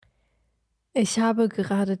Ich habe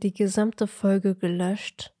gerade die gesamte Folge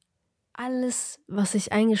gelöscht. Alles, was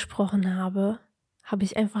ich eingesprochen habe, habe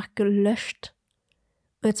ich einfach gelöscht.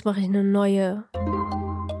 Und jetzt mache ich eine neue.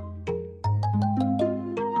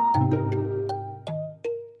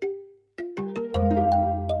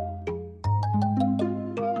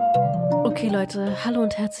 Okay Leute, hallo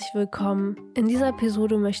und herzlich willkommen. In dieser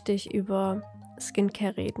Episode möchte ich über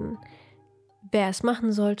Skincare reden. Wer es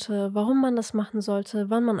machen sollte, warum man das machen sollte,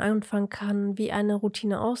 wann man anfangen kann, wie eine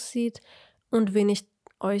Routine aussieht und wen ich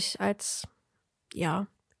euch als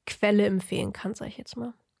Quelle empfehlen kann, sage ich jetzt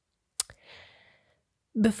mal.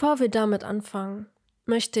 Bevor wir damit anfangen,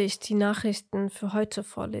 möchte ich die Nachrichten für heute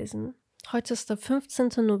vorlesen. Heute ist der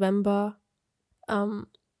 15. November.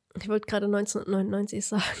 Ich wollte gerade 1999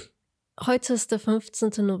 sagen. Heute ist der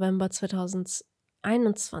 15. November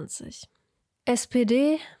 2021.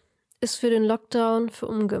 SPD ist für den Lockdown für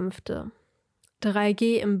Ungeimpfte.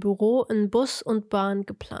 3G im Büro, in Bus und Bahn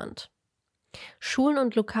geplant. Schulen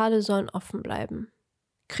und Lokale sollen offen bleiben.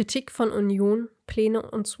 Kritik von Union, Pläne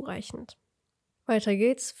unzureichend. Weiter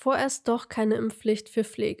geht's. Vorerst doch keine Impfpflicht für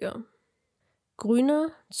Pflege.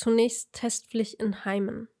 Grüne, zunächst Testpflicht in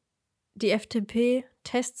Heimen. Die FDP,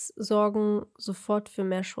 Tests sorgen sofort für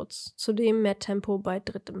mehr Schutz. Zudem mehr Tempo bei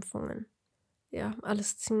Drittimpfungen. Ja,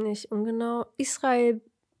 alles ziemlich ungenau. Israel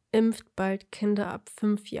impft bald Kinder ab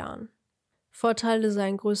 5 Jahren. Vorteile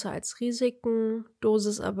seien größer als Risiken,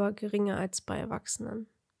 Dosis aber geringer als bei Erwachsenen.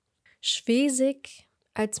 Schwesig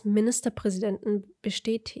als Ministerpräsidenten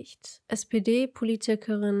bestätigt.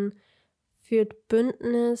 SPD-Politikerin führt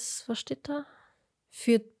Bündnis, was steht da?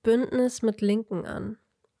 Führt Bündnis mit Linken an.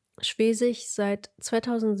 Schwesig seit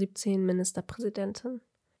 2017 Ministerpräsidentin.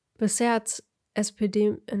 Bisher hat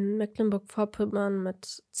SPD in Mecklenburg-Vorpommern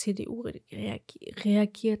mit CDU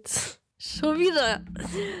reagiert. Schon wieder.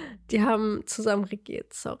 Die haben zusammen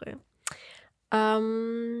regiert, sorry.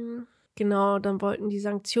 Genau, dann wollten die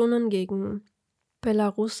Sanktionen gegen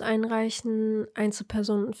Belarus einreichen.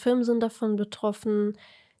 Einzelpersonen und Firmen sind davon betroffen.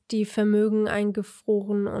 Die Vermögen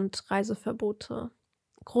eingefroren und Reiseverbote.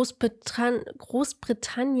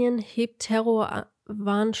 Großbritannien hebt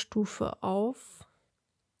Terrorwarnstufe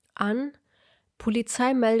an.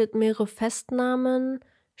 Polizei meldet mehrere Festnahmen.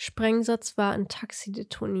 Sprengsatz war in Taxi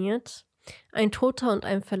detoniert. Ein Toter und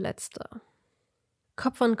ein Verletzter.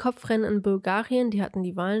 Kopf-an-Kopf-Rennen in Bulgarien, die hatten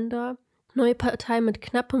die Wahlen da. Neue Partei mit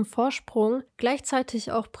knappem Vorsprung,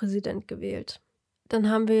 gleichzeitig auch Präsident gewählt. Dann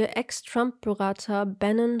haben wir Ex-Trump-Berater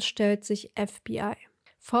Bannon stellt sich FBI.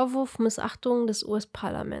 Vorwurf Missachtung des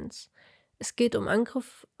US-Parlaments. Es geht um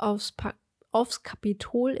Angriff aufs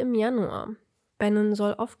Kapitol im Januar. Bannon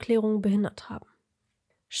soll Aufklärung behindert haben.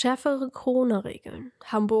 Schärfere Corona-Regeln.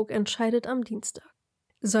 Hamburg entscheidet am Dienstag.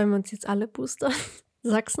 Sollen wir uns jetzt alle boostern?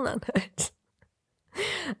 Sachsen-Anhalt.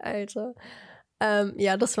 Alter.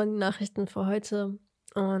 Ja, das waren die Nachrichten für heute.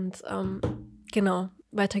 Und genau,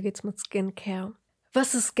 weiter geht's mit Skincare.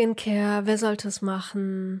 Was ist Skincare? Wer sollte es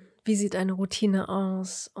machen? Wie sieht eine Routine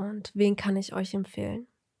aus? Und wen kann ich euch empfehlen?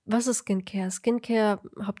 Was ist Skincare? Skincare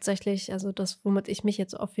hauptsächlich, also das, womit ich mich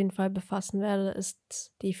jetzt auf jeden Fall befassen werde,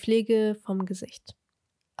 ist die Pflege vom Gesicht.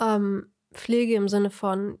 Pflege im Sinne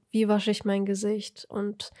von, wie wasche ich mein Gesicht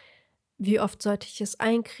und wie oft sollte ich es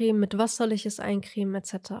eincremen, mit was soll ich es eincremen,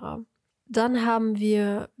 etc. Dann haben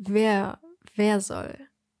wir, wer soll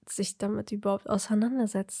sich damit überhaupt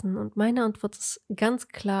auseinandersetzen? Und meine Antwort ist ganz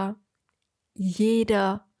klar,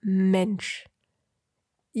 jeder Mensch.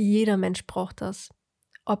 Jeder Mensch braucht das.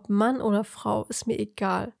 Ob Mann oder Frau, ist mir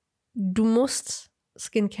egal. Du musst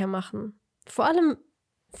Skincare machen. Vor allem,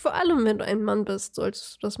 wenn du ein Mann bist,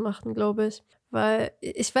 solltest du das machen, glaube ich. Weil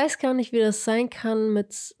ich weiß gar nicht, wie das sein kann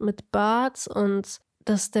mit Bart und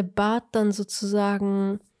dass der Bart dann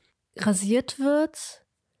sozusagen rasiert wird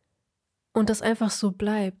und das einfach so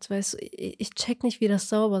bleibt. Weißt du, ich check nicht, wie das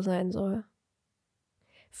sauber sein soll.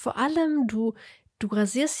 Vor allem, du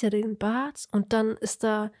rasierst ja den Bart und dann ist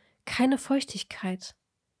da keine Feuchtigkeit,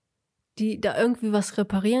 die da irgendwie was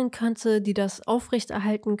reparieren könnte, die das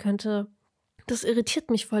aufrechterhalten könnte. Das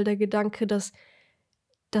irritiert mich voll, der Gedanke, dass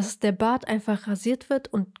der Bart einfach rasiert wird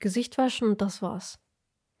und Gesicht waschen und das war's.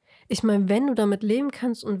 Ich meine, wenn du damit leben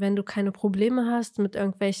kannst und wenn du keine Probleme hast mit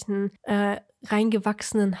irgendwelchen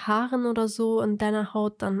reingewachsenen Haaren oder so in deiner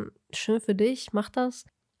Haut, dann schön für dich, mach das.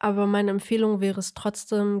 Aber meine Empfehlung wäre es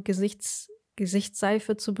trotzdem,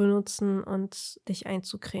 Gesichtsseife zu benutzen und dich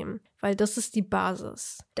einzucremen. Weil das ist die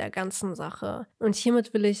Basis der ganzen Sache. Und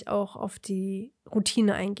hiermit will ich auch auf die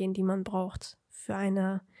Routine eingehen, die man braucht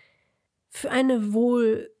für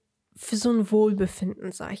so ein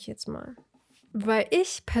Wohlbefinden, sage ich jetzt mal. Weil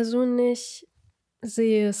ich persönlich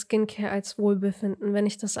sehe Skincare als Wohlbefinden. Wenn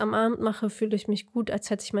ich das am Abend mache, fühle ich mich gut, als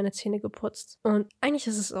hätte ich meine Zähne geputzt. Und eigentlich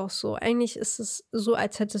ist es auch so. Eigentlich ist es so,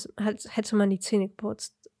 als hätte man die Zähne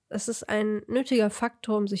geputzt. Es ist ein nötiger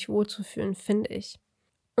Faktor, um sich wohlzufühlen, finde ich.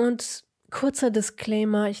 Und kurzer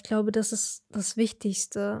Disclaimer, ich glaube, das ist das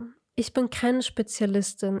Wichtigste. Ich bin keine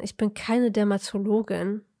Spezialistin, ich bin keine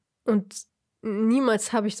Dermatologin und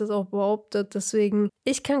niemals habe ich das auch behauptet. Deswegen,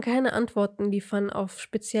 ich kann keine Antworten liefern auf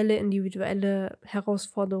spezielle individuelle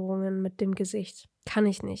Herausforderungen mit dem Gesicht. Kann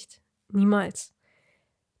ich nicht. Niemals.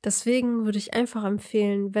 Deswegen würde ich einfach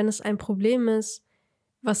empfehlen, wenn es ein Problem ist,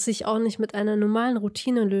 was sich auch nicht mit einer normalen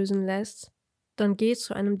Routine lösen lässt, dann geh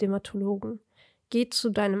zu einem Dermatologen. Geh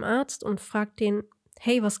zu deinem Arzt und frag den,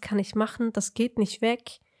 hey, was kann ich machen? Das geht nicht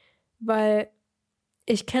weg, weil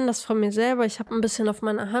ich kenne das von mir selber. Ich habe ein bisschen auf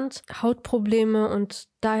meiner Hand Hautprobleme und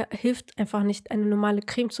da hilft einfach nicht, eine normale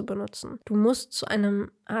Creme zu benutzen. Du musst zu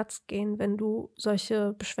einem Arzt gehen, wenn du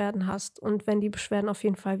solche Beschwerden hast. Und wenn die Beschwerden auf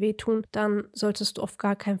jeden Fall wehtun, dann solltest du auf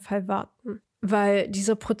gar keinen Fall warten. Weil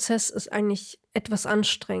dieser Prozess ist eigentlich etwas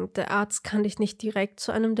anstrengend. Der Arzt kann dich nicht direkt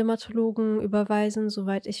zu einem Dermatologen überweisen,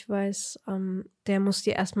 soweit ich weiß. Der muss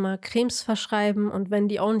dir erstmal Cremes verschreiben und wenn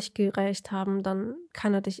die auch nicht gereicht haben, dann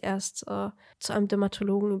kann er dich erst zu einem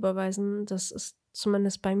Dermatologen überweisen. Das ist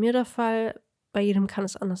zumindest bei mir der Fall. Bei jedem kann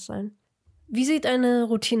es anders sein. Wie sieht eine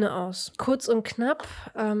Routine aus? Kurz und knapp.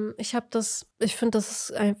 Ich finde,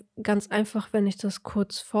 das ist ganz einfach, wenn ich das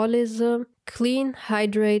kurz vorlese. Clean,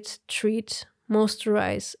 Hydrate, Treat,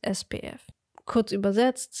 Moisturize, SPF. Kurz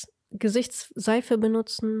übersetzt, Gesichtsseife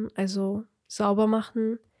benutzen, also sauber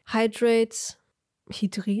machen. Hydrate,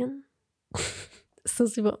 hydrieren? Ist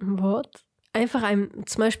das überhaupt ein Wort? Einfach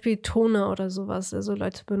zum Beispiel Toner oder sowas. Also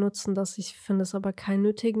Leute benutzen das. Ich finde es aber keinen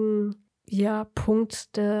nötigen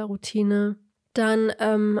Punkt der Routine. Dann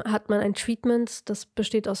hat man ein Treatment, das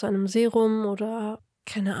besteht aus einem Serum oder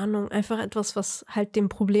keine Ahnung, einfach etwas, was halt dem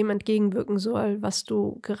Problem entgegenwirken soll, was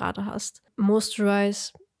du gerade hast.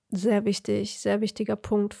 Moisturize, sehr wichtig, sehr wichtiger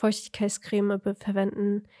Punkt. Feuchtigkeitscreme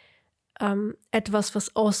verwenden. Etwas,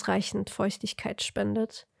 was ausreichend Feuchtigkeit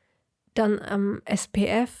spendet. Dann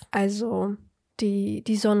SPF, also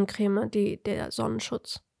die Sonnencreme, der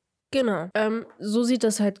Sonnenschutz. Genau. So sieht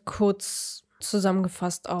das halt kurz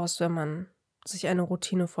zusammengefasst aus, wenn man sich eine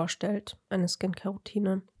Routine vorstellt, eine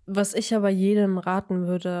Skincare-Routine. Was ich aber jedem raten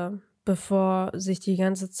würde, bevor sich die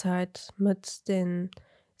ganze Zeit mit den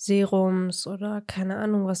Serums oder keine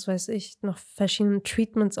Ahnung, was weiß ich, noch verschiedenen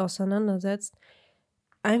Treatments auseinandersetzt,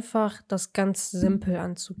 einfach das ganz simpel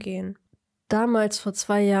anzugehen. Damals, vor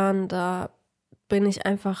 2 Jahren, da bin ich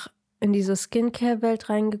einfach in diese Skincare-Welt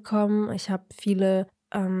reingekommen. Ich habe viele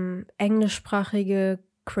englischsprachige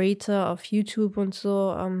Creator auf YouTube und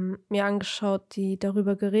so mir angeschaut, die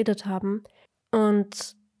darüber geredet haben.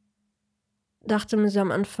 Und dachte mir so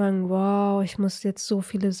am Anfang, wow, ich muss jetzt so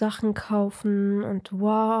viele Sachen kaufen und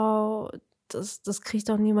wow, das kriege ich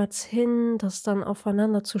doch niemals hin, das dann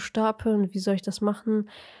aufeinander zu stapeln. Wie soll ich das machen?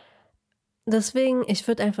 Deswegen, ich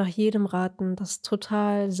würde einfach jedem raten, das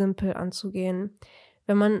total simpel anzugehen.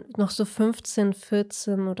 Wenn man noch so 15,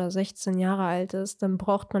 14 oder 16 Jahre alt ist, dann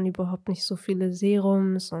braucht man überhaupt nicht so viele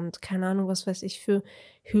Serums und keine Ahnung, was weiß ich, für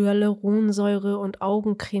Hyaluronsäure und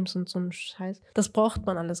Augencremes und so ein Scheiß. Das braucht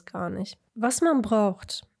man alles gar nicht. Was man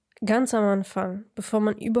braucht, ganz am Anfang, bevor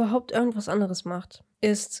man überhaupt irgendwas anderes macht,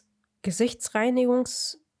 ist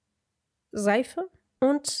Gesichtsreinigungsseife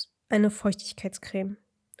und eine Feuchtigkeitscreme.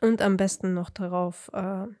 Und am besten noch darauf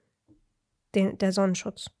der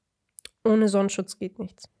Sonnenschutz. Ohne Sonnenschutz geht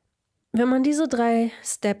nichts. Wenn man diese 3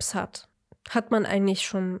 Steps hat, hat man eigentlich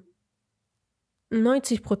schon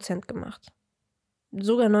 90% gemacht.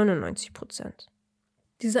 Sogar 99%.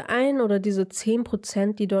 Diese 1 oder diese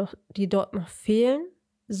 10%, die dort noch fehlen,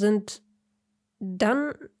 sind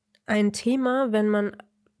dann ein Thema, wenn man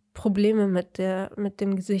Probleme mit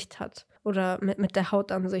dem Gesicht hat oder mit der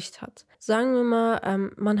Hautansicht hat. Sagen wir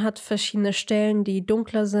mal, man hat verschiedene Stellen, die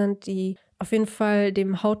dunkler sind, die auf jeden Fall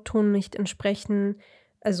dem Hautton nicht entsprechen,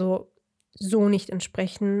 also so nicht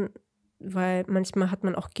entsprechen, weil manchmal hat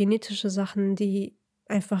man auch genetische Sachen, die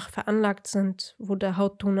einfach veranlagt sind, wo der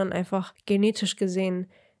Hautton dann einfach genetisch gesehen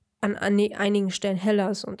an einigen Stellen heller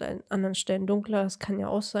ist und an anderen Stellen dunkler, das kann ja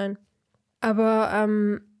auch sein. Aber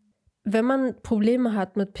wenn man Probleme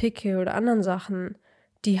hat mit Pickel oder anderen Sachen,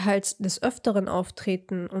 die halt des Öfteren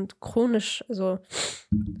auftreten und chronisch, also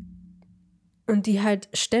und die halt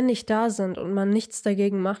ständig da sind und man nichts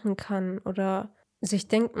dagegen machen kann oder sich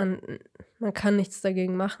denkt, man kann nichts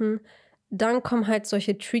dagegen machen, dann kommen halt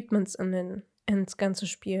solche Treatments ins ganze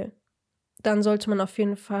Spiel. Dann sollte man auf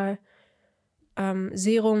jeden Fall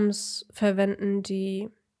Serums verwenden, die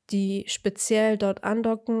die speziell dort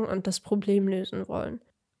andocken und das Problem lösen wollen.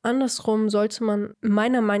 Andersrum sollte man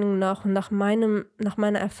meiner Meinung nach und nach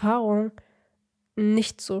meiner Erfahrung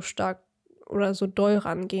nicht so stark oder so doll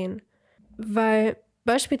rangehen. Weil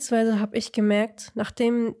beispielsweise habe ich gemerkt,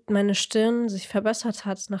 nachdem meine Stirn sich verbessert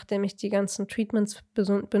hat, nachdem ich die ganzen Treatments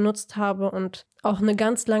benutzt habe und auch eine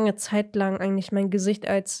ganz lange Zeit lang eigentlich mein Gesicht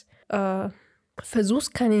als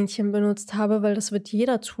Versuchskaninchen benutzt habe, weil das wird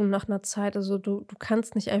jeder tun nach einer Zeit. Also du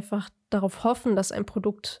kannst nicht einfach darauf hoffen, dass ein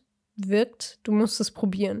Produkt wirkt. Du musst es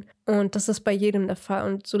probieren. Und das ist bei jedem der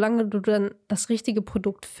Fall. Und solange du dann das richtige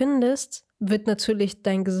Produkt findest, wird natürlich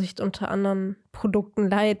dein Gesicht unter anderen Produkten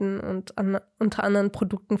leiden und unter anderen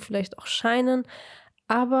Produkten vielleicht auch scheinen.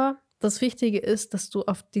 Aber das Wichtige ist, dass du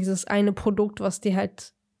auf dieses eine Produkt, was dir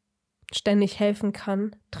halt ständig helfen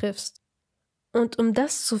kann, triffst. Und um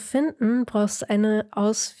das zu finden, brauchst du eine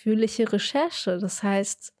ausführliche Recherche. Das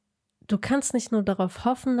heißt, du kannst nicht nur darauf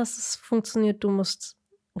hoffen, dass es funktioniert, du musst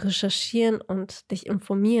recherchieren und dich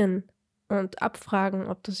informieren und abfragen,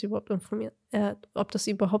 ob das überhaupt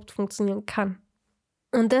funktionieren kann.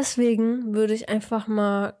 Und deswegen würde ich einfach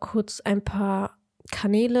mal kurz ein paar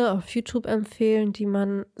Kanäle auf YouTube empfehlen, die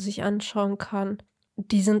man sich anschauen kann.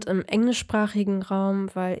 Die sind im englischsprachigen Raum,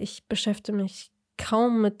 weil ich beschäftige mich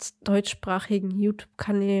kaum mit deutschsprachigen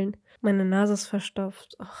YouTube-Kanälen. Meine Nase ist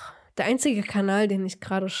verstopft. Der einzige Kanal, den ich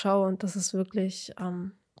gerade schaue, und das ist wirklich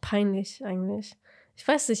peinlich eigentlich. Ich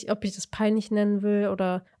weiß nicht, ob ich das peinlich nennen will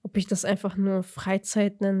oder ob ich das einfach nur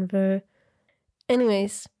Freizeit nennen will.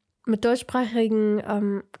 Anyways, mit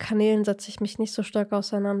deutschsprachigen Kanälen setze ich mich nicht so stark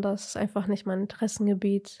auseinander. Es ist einfach nicht mein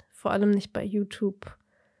Interessengebiet, vor allem nicht bei YouTube.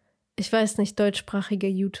 Ich weiß nicht, deutschsprachige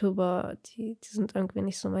YouTuber, die sind irgendwie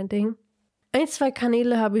nicht so mein Ding. 1, 2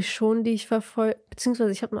 Kanäle habe ich schon, die ich verfolge,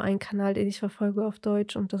 beziehungsweise ich habe nur einen Kanal, den ich verfolge auf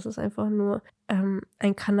Deutsch und das ist einfach nur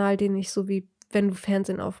ein Kanal, den ich so wie, wenn du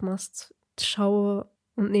Fernsehen aufmachst, schaue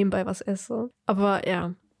und nebenbei was esse. Aber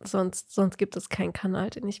ja, sonst gibt es keinen Kanal,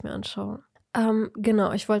 den ich mir anschaue.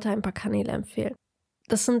 Genau, ich wollte ein paar Kanäle empfehlen.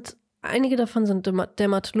 Einige davon sind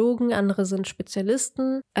Dermatologen, andere sind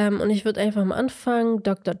Spezialisten. Und ich würde einfach mal anfangen.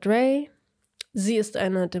 Dr. Dre, sie ist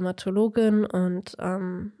eine Dermatologin und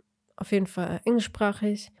auf jeden Fall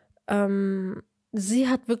englischsprachig. Sie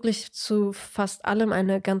hat wirklich zu fast allem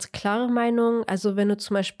eine ganz klare Meinung. Also wenn du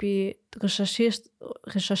zum Beispiel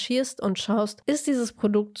recherchierst und schaust, ist dieses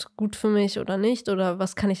Produkt gut für mich oder nicht oder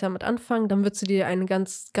was kann ich damit anfangen, dann wird sie dir eine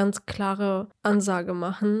ganz, ganz klare Ansage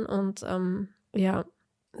machen und ja,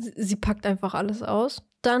 sie packt einfach alles aus.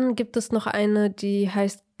 Dann gibt es noch eine, die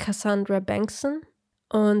heißt Cassandra Bankson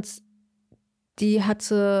und die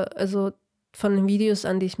hatte, also von den Videos,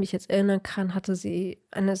 an die ich mich jetzt erinnern kann, hatte sie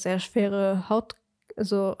eine sehr schwere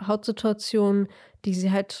Hautsituation, die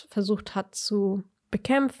sie halt versucht hat zu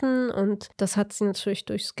bekämpfen und das hat sie natürlich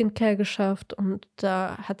durch Skincare geschafft und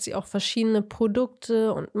da hat sie auch verschiedene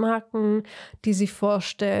Produkte und Marken, die sie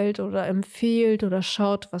vorstellt oder empfiehlt oder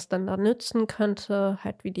schaut, was dann da nützen könnte,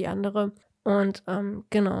 halt wie die andere. Und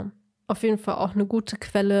genau, auf jeden Fall auch eine gute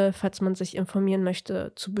Quelle, falls man sich informieren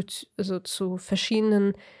möchte zu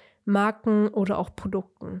verschiedenen Marken oder auch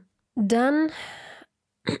Produkten. Dann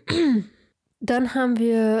haben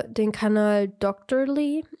wir den Kanal Dr.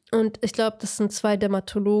 Lee und ich glaube, das sind 2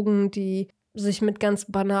 Dermatologen, die sich mit ganz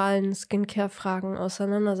banalen Skincare-Fragen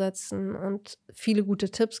auseinandersetzen und viele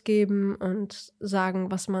gute Tipps geben und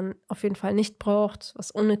sagen, was man auf jeden Fall nicht braucht,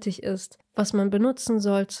 was unnötig ist, was man benutzen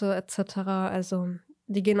sollte, etc. Also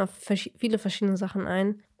die gehen auf viele verschiedene Sachen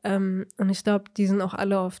ein und ich glaube, die sind auch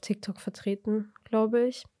alle auf TikTok vertreten, glaube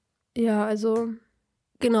ich. Ja, also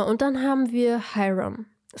genau. Und dann haben wir Hiram.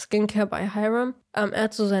 Skincare bei Hiram. Er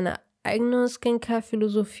hat so seine eigene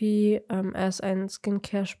Skincare-Philosophie. Er ist ein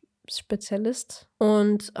Skincare-Spezialist.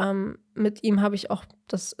 Und mit ihm habe ich auch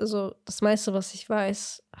das meiste, was ich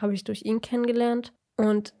weiß, habe ich durch ihn kennengelernt.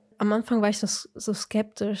 Und am Anfang war ich so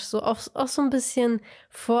skeptisch, auch so ein bisschen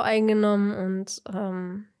voreingenommen und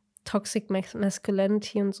Toxic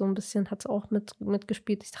Masculinity und so ein bisschen hat es auch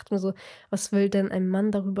mitgespielt. Ich dachte mir so, was will denn ein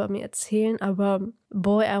Mann darüber mir erzählen? Aber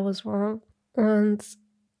boy, I was wrong. Und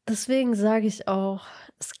deswegen sage ich auch,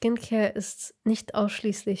 Skincare ist nicht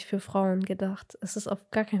ausschließlich für Frauen gedacht. Es ist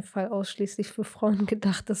auf gar keinen Fall ausschließlich für Frauen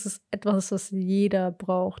gedacht. Das ist etwas, was jeder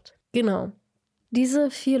braucht. Genau.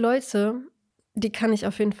 Diese 4 Leute, die kann ich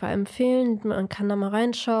auf jeden Fall empfehlen. Man kann da mal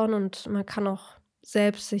reinschauen und man kann auch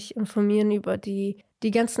selbst sich informieren über die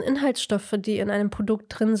ganzen Inhaltsstoffe, die in einem Produkt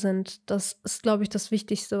drin sind. Das ist, glaube ich, das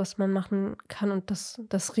Wichtigste, was man machen kann und das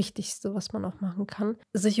Richtigste, was man auch machen kann,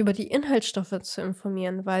 sich über die Inhaltsstoffe zu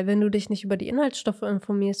informieren, weil wenn du dich nicht über die Inhaltsstoffe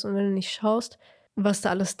informierst und wenn du nicht schaust, was da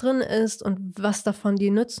alles drin ist und was davon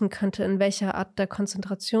dir nützen könnte, in welcher Art der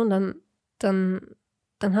Konzentration, dann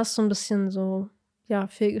hast du ein bisschen so, ja,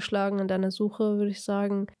 fehlgeschlagen in deiner Suche, würde ich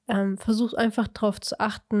sagen. Versuch einfach darauf zu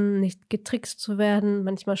achten, nicht getrickst zu werden.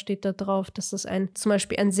 Manchmal steht da drauf, dass es zum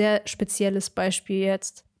Beispiel ein sehr spezielles Beispiel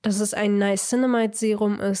jetzt, dass es ein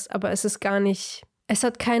Niacinamide-Serum ist, aber es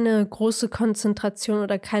hat keine große Konzentration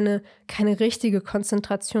oder keine richtige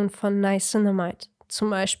Konzentration von Niacinamide zum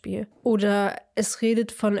Beispiel. Oder es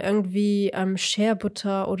redet von irgendwie Shea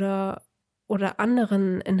Butter oder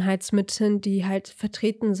anderen Inhaltsmitteln, die halt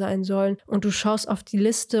vertreten sein sollen. Und du schaust auf die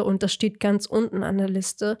Liste und das steht ganz unten an der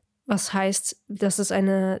Liste, was heißt, dass es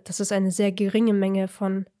eine sehr geringe Menge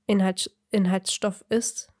von Inhaltsstoff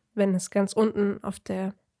ist. Wenn es ganz unten auf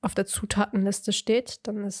der Zutatenliste steht,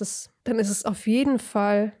 dann ist es auf jeden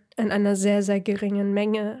Fall in einer sehr, sehr geringen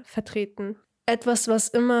Menge vertreten. Etwas, was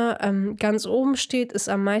immer ganz oben steht, ist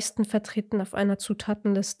am meisten vertreten auf einer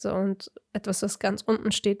Zutatenliste und etwas, was ganz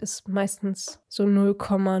unten steht, ist meistens so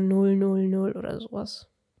 0,000 oder sowas.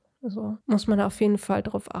 Also muss man da auf jeden Fall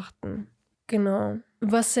drauf achten. Genau.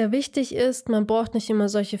 Was sehr wichtig ist, man braucht nicht immer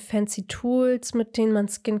solche fancy Tools, mit denen man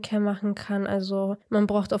Skincare machen kann. Also man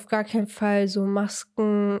braucht auf gar keinen Fall so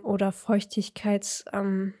Masken oder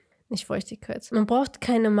man braucht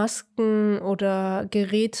keine Masken oder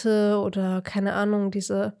Geräte oder keine Ahnung,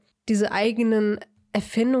 diese eigenen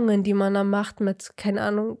Erfindungen, die man da macht mit, keine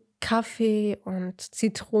Ahnung, Kaffee und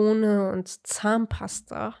Zitrone und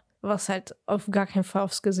Zahnpasta, was halt auf gar keinen Fall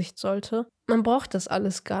aufs Gesicht sollte. Man braucht das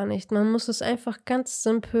alles gar nicht. Man muss es einfach ganz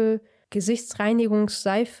simpel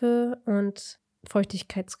Gesichtsreinigungsseife und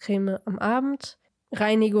Feuchtigkeitscreme am Abend,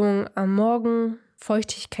 Reinigung am Morgen,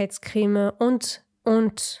 Feuchtigkeitscreme und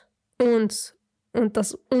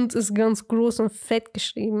das und ist ganz groß und fett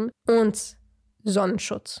geschrieben und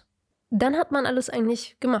Sonnenschutz. Dann hat man alles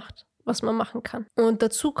eigentlich gemacht, was man machen kann. Und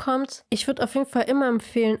dazu kommt, ich würde auf jeden Fall immer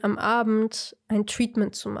empfehlen, am Abend ein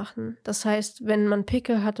Treatment zu machen. Das heißt, wenn man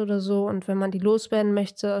Pickel hat oder so und wenn man die loswerden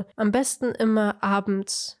möchte, am besten immer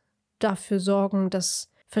abends dafür sorgen, dass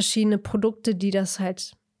verschiedene Produkte, die das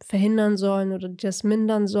halt verhindern sollen oder die das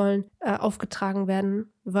mindern sollen, aufgetragen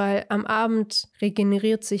werden, weil am Abend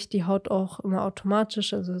regeneriert sich die Haut auch immer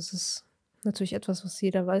automatisch, also es ist natürlich etwas, was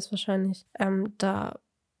jeder weiß wahrscheinlich. Da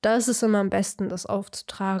ist es immer am besten, das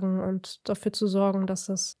aufzutragen und dafür zu sorgen, dass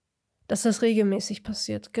das regelmäßig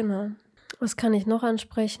passiert, genau. Was kann ich noch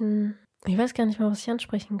ansprechen? Ich weiß gar nicht mehr, was ich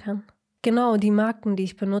ansprechen kann. Genau, die Marken, die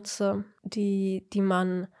ich benutze, die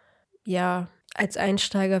man ja als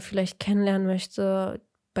Einsteiger vielleicht kennenlernen möchte,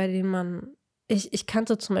 bei denen ich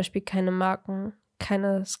kannte zum Beispiel keine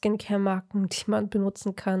Skincare-Marken, die man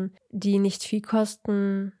benutzen kann, die nicht viel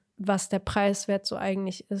kosten, was der Preiswert so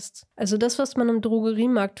eigentlich ist. Also das, was man im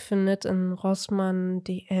Drogeriemarkt findet, in Rossmann,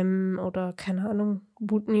 DM oder keine Ahnung,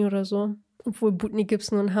 Butni oder so. Obwohl Butni gibt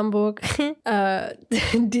es nur in Hamburg.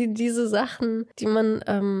 Diese Sachen, die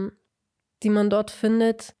man dort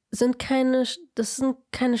findet, sind keine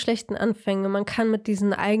schlechten Anfänge. Man kann mit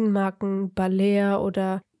diesen Eigenmarken Balea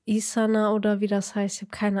oder Isana oder wie das heißt, ich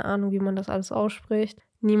habe keine Ahnung, wie man das alles ausspricht.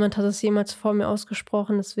 Niemand hat es jemals vor mir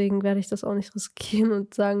ausgesprochen, deswegen werde ich das auch nicht riskieren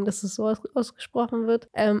und sagen, dass es so ausgesprochen wird.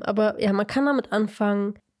 Aber ja, man kann damit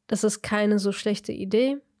anfangen. Das ist keine so schlechte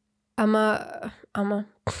Idee. Aber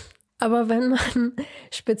wenn man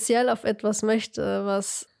speziell auf etwas möchte,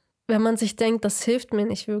 wenn man sich denkt, das hilft mir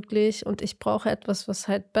nicht wirklich und ich brauche etwas, was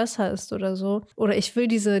halt besser ist oder so. Oder ich will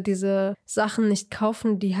diese Sachen nicht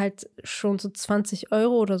kaufen, die halt schon so 20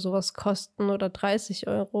 Euro oder sowas kosten oder 30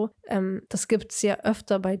 Euro. Das gibt es ja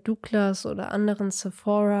öfter bei Douglas oder anderen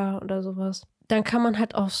Sephora oder sowas. Dann kann man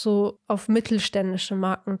halt auch so auf mittelständische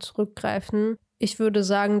Marken zurückgreifen. Ich würde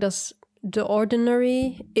sagen, dass The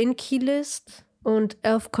Ordinary, Inkey-List und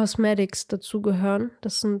Elf Cosmetics dazugehören.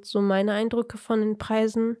 Das sind so meine Eindrücke von den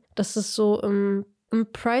Preisen. Das ist so im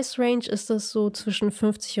Price-Range ist das so zwischen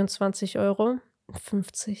 50 und 20 Euro.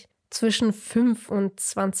 50. Zwischen 5 und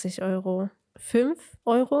 20 Euro. 5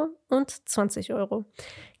 Euro und 20 Euro.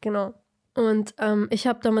 Genau. Und ich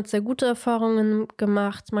habe damit sehr gute Erfahrungen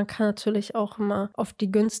gemacht. Man kann natürlich auch immer auf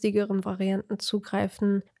die günstigeren Varianten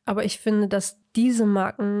zugreifen. Aber ich finde, dass diese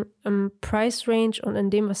Marken im Price-Range und in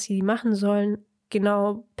dem, was sie machen sollen,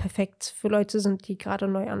 genau perfekt für Leute sind, die gerade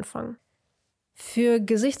neu anfangen. Für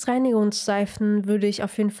Gesichtsreinigungsseifen würde ich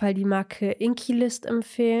auf jeden Fall die Marke Inkey-List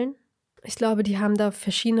empfehlen. Ich glaube, die haben da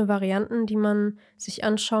verschiedene Varianten, die man sich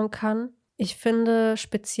anschauen kann. Ich finde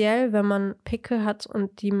speziell, wenn man Pickel hat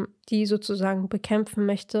und die sozusagen bekämpfen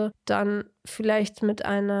möchte, dann vielleicht mit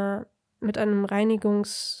einer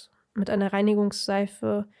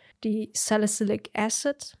Reinigungsseife, die Salicylic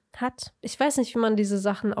Acid. hat. Ich weiß nicht, wie man diese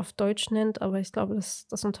Sachen auf Deutsch nennt, aber ich glaube,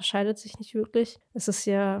 das unterscheidet sich nicht wirklich. Es ist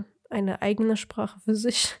ja eine eigene Sprache für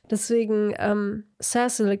sich. Deswegen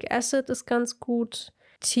Salicylic Acid ist ganz gut.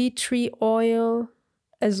 Tea Tree Oil,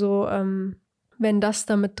 also wenn das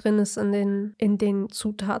da mit drin ist in den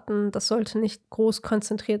Zutaten, das sollte nicht groß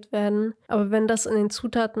konzentriert werden. Aber wenn das in den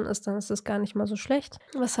Zutaten ist, dann ist es gar nicht mal so schlecht.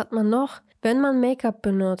 Was hat man noch? Wenn man Make-up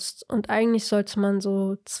benutzt, und eigentlich sollte man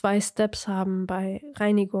so 2 Steps haben bei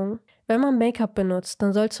Reinigung. Wenn man Make-up benutzt,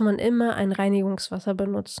 dann sollte man immer ein Reinigungswasser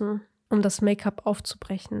benutzen, um das Make-up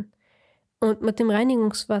aufzubrechen. Und mit dem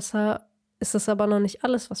Reinigungswasser ist das aber noch nicht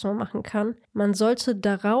alles, was man machen kann. Man sollte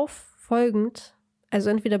darauf folgend, also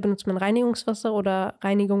entweder benutzt man Reinigungswasser oder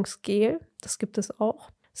Reinigungsgel, das gibt es auch.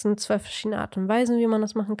 Es sind 2 verschiedene Arten und Weisen, wie man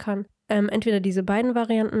das machen kann. Entweder diese beiden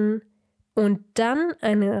Varianten und dann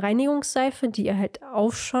eine Reinigungsseife, die ihr halt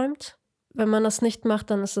aufschäumt. Wenn man das nicht macht,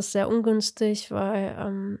 dann ist es sehr ungünstig,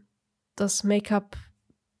 weil das Make-up,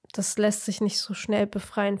 das lässt sich nicht so schnell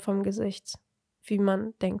befreien vom Gesicht, wie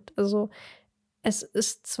man denkt. Also es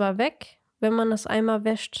ist zwar weg, wenn man das einmal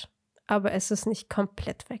wäscht, aber es ist nicht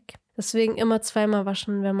komplett weg. Deswegen immer 2-mal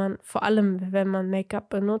waschen, vor allem wenn man Make-up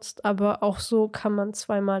benutzt, aber auch so kann man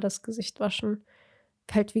 2-mal das Gesicht waschen.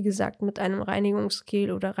 Halt wie gesagt mit einem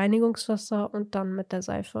Reinigungsgel oder Reinigungswasser und dann mit der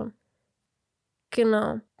Seife.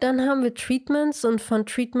 Genau. Dann haben wir Treatments und von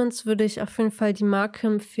Treatments würde ich auf jeden Fall die Marke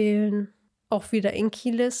empfehlen. Auch wieder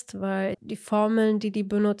Inkey-List, weil die Formeln, die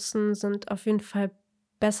benutzen, sind auf jeden Fall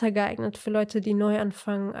besser geeignet für Leute, die neu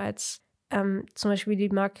anfangen, als zum Beispiel die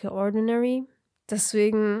Marke Ordinary.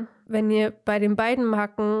 Deswegen, wenn ihr bei den beiden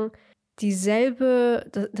Marken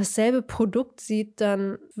dasselbe Produkt sieht,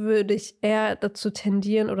 dann würde ich eher dazu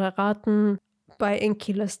tendieren oder raten, bei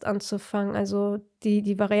Inkey-List anzufangen, also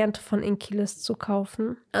die Variante von Inkey-List zu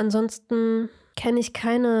kaufen. Ansonsten kenne ich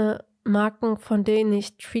keine Marken, von denen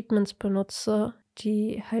ich Treatments benutze,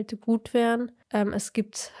 die halt gut wären. Es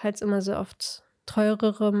gibt halt immer sehr oft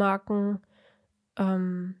teurere Marken,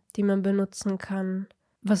 die man benutzen kann.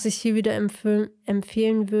 Was ich hier wieder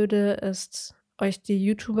empfehlen würde, ist, euch die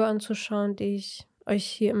YouTuber anzuschauen, die ich euch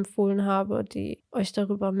hier empfohlen habe, die euch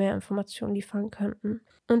darüber mehr Informationen liefern könnten.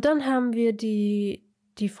 Und dann haben wir die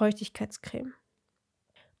Feuchtigkeitscreme.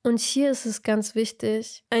 Und hier ist es ganz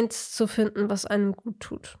wichtig, eins zu finden, was einem gut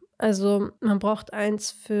tut. Also man braucht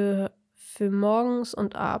eins für morgens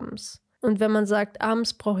und abends. Und wenn man sagt,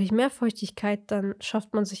 abends brauche ich mehr Feuchtigkeit, dann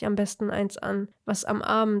schafft man sich am besten eins an, was am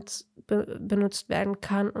Abend benutzt werden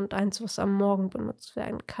kann und eins, was am Morgen benutzt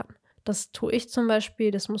werden kann. Das tue ich zum Beispiel,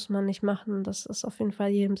 das muss man nicht machen, das ist auf jeden Fall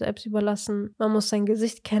jedem selbst überlassen. Man muss sein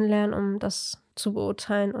Gesicht kennenlernen, um das zu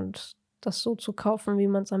beurteilen und das so zu kaufen, wie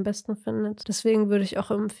man es am besten findet. Deswegen würde ich auch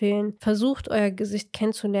empfehlen, versucht euer Gesicht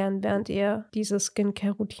kennenzulernen, während ihr diese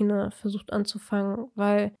Skincare-Routine versucht anzufangen,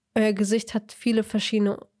 weil euer Gesicht hat viele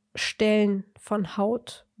verschiedene Stellen von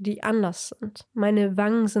Haut, die anders sind. Meine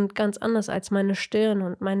Wangen sind ganz anders als meine Stirn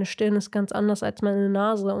und meine Stirn ist ganz anders als meine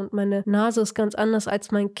Nase und meine Nase ist ganz anders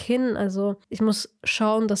als mein Kinn. Also ich muss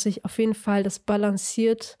schauen, dass ich auf jeden Fall das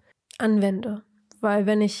balanciert anwende. Weil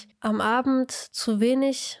wenn ich am Abend zu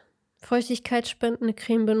wenig feuchtigkeitsspendende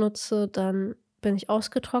Creme benutze, dann bin ich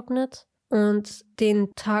ausgetrocknet und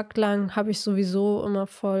den Tag lang habe ich sowieso immer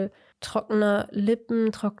voll trockene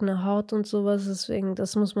Lippen, trockene Haut und sowas. Deswegen,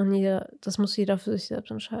 das muss jeder für sich selbst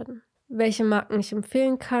entscheiden. Welche Marken ich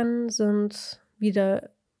empfehlen kann, sind wieder,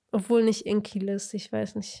 obwohl nicht Inkey-List, ich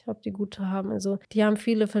weiß nicht, ob die gute haben. Also die haben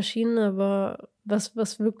viele verschiedene, aber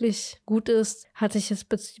was wirklich gut ist, hatte ich jetzt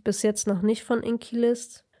bis jetzt noch nicht von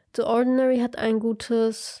Inkey-List. The Ordinary hat ein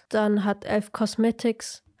gutes, dann hat Elf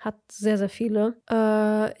Cosmetics, hat sehr, sehr viele.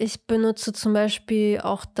 Ich benutze zum Beispiel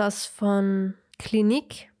auch das von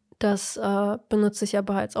Clinique. Das benutze ich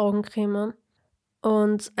aber als Augencreme.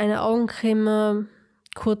 Und eine Augencreme,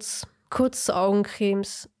 kurz zu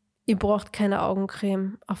Augencremes, ihr braucht keine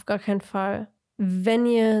Augencreme, auf gar keinen Fall. Wenn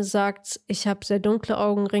ihr sagt, ich habe sehr dunkle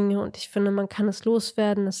Augenringe und ich finde, man kann es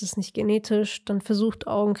loswerden, es ist nicht genetisch, dann versucht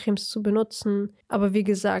Augencremes zu benutzen. Aber wie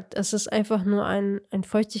gesagt, es ist einfach nur ein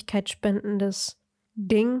feuchtigkeitsspendendes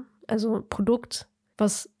Ding, also Produkt,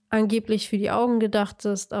 was angeblich für die Augen gedacht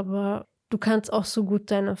ist, aber du kannst auch so gut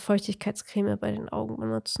deine Feuchtigkeitscreme bei den Augen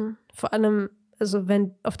benutzen. Vor allem, also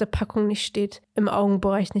wenn auf der Packung nicht steht, im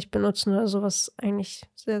Augenbereich nicht benutzen oder so, was eigentlich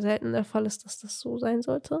sehr selten der Fall ist, dass das so sein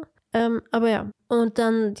sollte. Aber ja, und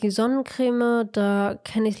dann die Sonnencreme, da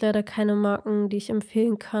kenne ich leider keine Marken, die ich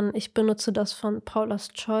empfehlen kann. Ich benutze das von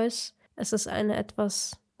Paula's Choice. Es ist eine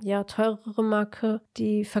etwas teurere Marke.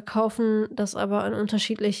 Die verkaufen das aber in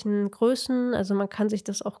unterschiedlichen Größen. Also man kann sich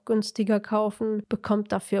das auch günstiger kaufen,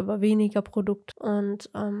 bekommt dafür aber weniger Produkt. Und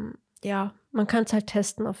ja, man kann es halt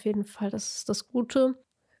testen auf jeden Fall, das ist das Gute.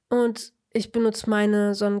 Und ich benutze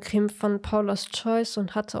meine Sonnencreme von Paula's Choice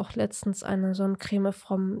und hatte auch letztens eine Sonnencreme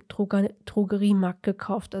vom Drogeriemarkt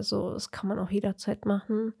gekauft. Also, das kann man auch jederzeit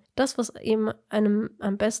machen. Das, was eben einem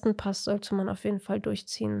am besten passt, sollte man auf jeden Fall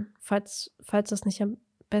durchziehen. Falls das nicht am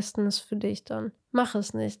besten ist für dich, dann mach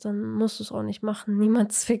es nicht, dann musst du es auch nicht machen.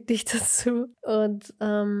 Niemand zwingt dich dazu. Und,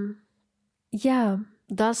 ja,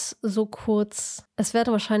 das so kurz. Es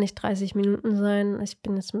werden wahrscheinlich 30 Minuten sein. Ich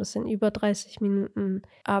bin jetzt ein bisschen über 30 Minuten,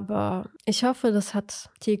 aber ich hoffe, das hat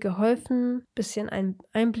dir geholfen, bisschen einen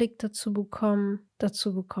Einblick dazu bekommen, dass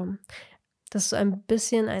du ein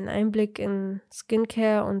bisschen einen Einblick in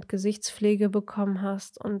Skincare und Gesichtspflege bekommen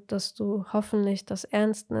hast und dass du hoffentlich das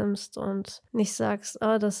ernst nimmst und nicht sagst: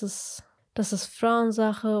 „Ah, das ist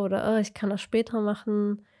Frauensache" oder ich kann das später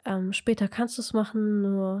machen." Später kannst du es machen,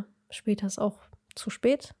 nur später ist auch zu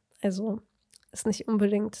spät. Also, ist nicht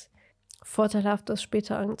unbedingt vorteilhaft, das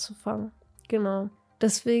später anzufangen. Genau.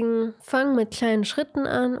 Deswegen fang mit kleinen Schritten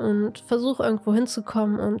an und versuch irgendwo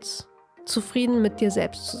hinzukommen und zufrieden mit dir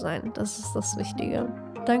selbst zu sein. Das ist das Wichtige.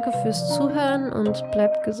 Danke fürs Zuhören und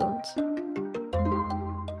bleibt gesund.